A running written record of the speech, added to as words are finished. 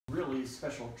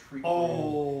special treat.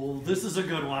 Oh, this is a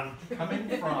good one. Coming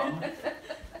from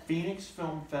Phoenix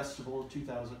Film Festival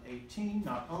 2018,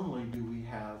 not only do we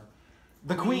have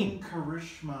The Queen.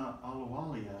 Karishma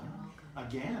Ahluwalia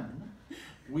again,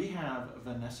 we have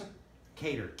Vanessa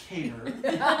Cater.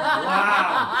 Wow!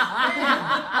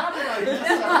 How did I mess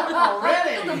that up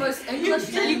already? The most English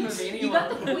name of anyone. You got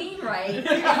the Queen right. You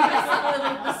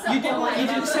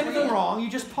didn't say anything wrong. You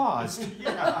just paused.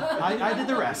 Yeah. I did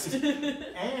the rest.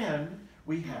 And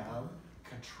we have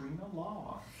Katrina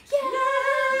Law.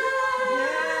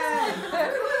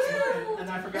 And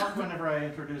I forgot whenever I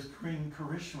introduced Queen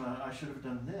Karishma, I should have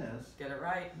done this. Get it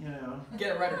right. You know.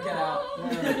 Get it right or get out.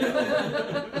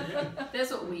 That's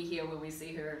what we hear when we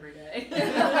see her every day.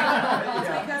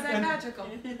 Yeah. Because they're magical.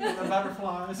 The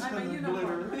butterflies I'm a and the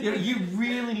unicorn. glitter. You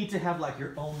really need to have like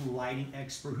your own lighting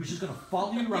expert who's just going to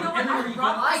follow you around You know what? everywhere you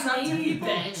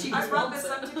go. I brought this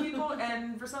up to people,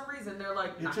 and for some reason they're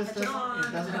like, It not just catching doesn't- on.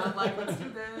 it doesn't- And I'm like, let's do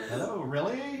this. Hello,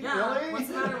 really? Yeah, Really? what's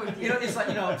the matter with you? You know, it's like,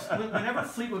 whenever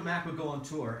Fleetwood Mac would go on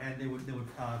tour and they would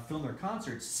film their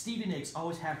concerts, Stevie Nicks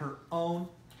always had her own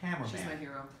cameraman. She's my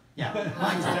hero.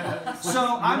 Yeah.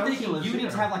 So I'm thinking you need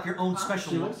to have like your own She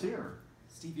special. lives here.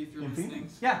 Stevie, if you're In listening.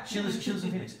 Phoenix. Yeah, she lives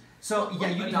in Phoenix. So yeah,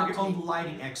 you need to have your Adopt own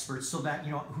lighting expert, so that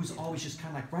who's always just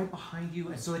kind of like right behind you,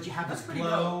 and so that you have this That's pretty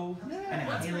glow Yeah. and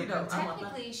a That's halo. pretty dope. I want that.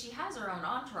 Technically, she has her own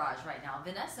entourage right now.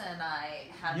 Vanessa and I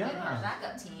have been her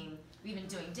backup team. We've been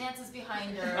doing dances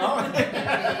behind her.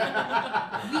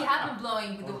 We have been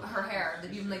blowing her hair.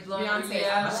 We've been like blowing her Beyonce, face.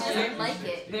 yeah. She doesn't like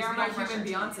it. They are It's my no human pressure.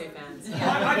 Beyonce fans.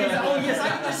 Oh yes, I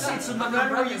can just see it. So no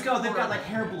matter where you go, they've got like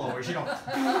hair blowers,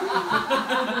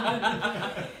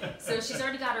 So she's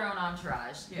already got her own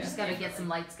entourage. Yeah. You just got to get some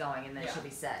lights going, and then Yeah. she'll be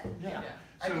set. Yeah.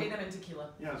 I So- pay them in tequila.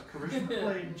 Yes, Karishma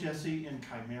played Jessie in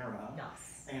Chimera,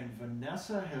 Yes. and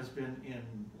Vanessa has been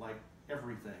in like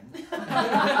everything.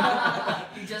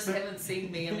 You just haven't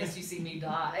seen me unless you see me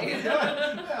die.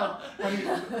 Well, I mean,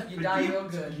 You but die real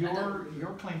good.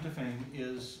 Your claim to fame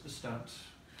is stunts,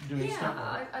 doing stunt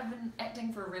work. I've been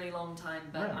acting for a really long time,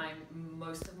 but Yeah.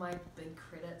 most of my big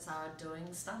credits are doing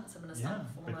stunts. I've been a Yeah, stunt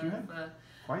but performer you have for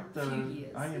Quite the few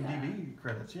years, IMDb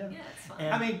credits, yeah. yeah, it's fun.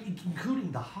 And- I mean,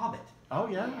 including The Hobbit. Oh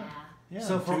yeah. Yeah,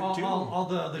 So for two- all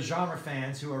the genre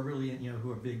fans who are really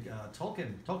who are big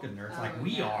Tolkien nerds like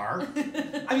we yeah. are, I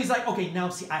mean, it's like, okay, now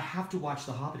see, I have to watch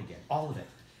The Hobbit again, all of it.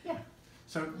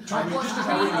 So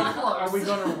Well, are we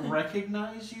going to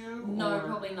recognize you? No, or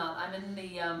probably not. I'm in the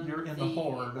You're in the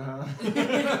horde, huh?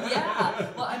 Yeah,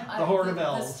 well, The horde of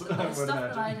elves, The I would stuff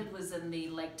that I imagine. did was in the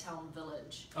Lake Town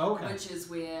Village, Okay. which is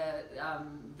where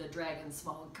the dragon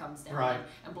smog comes down Right.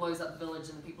 and blows up the village,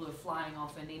 and the people are flying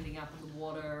off and ending up in the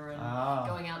water and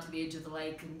going out to the edge of the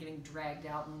lake and getting dragged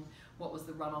out. And what was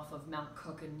the runoff of Mount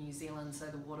Cook in New Zealand? So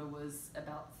the water was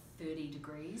about 30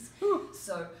 degrees.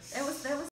 So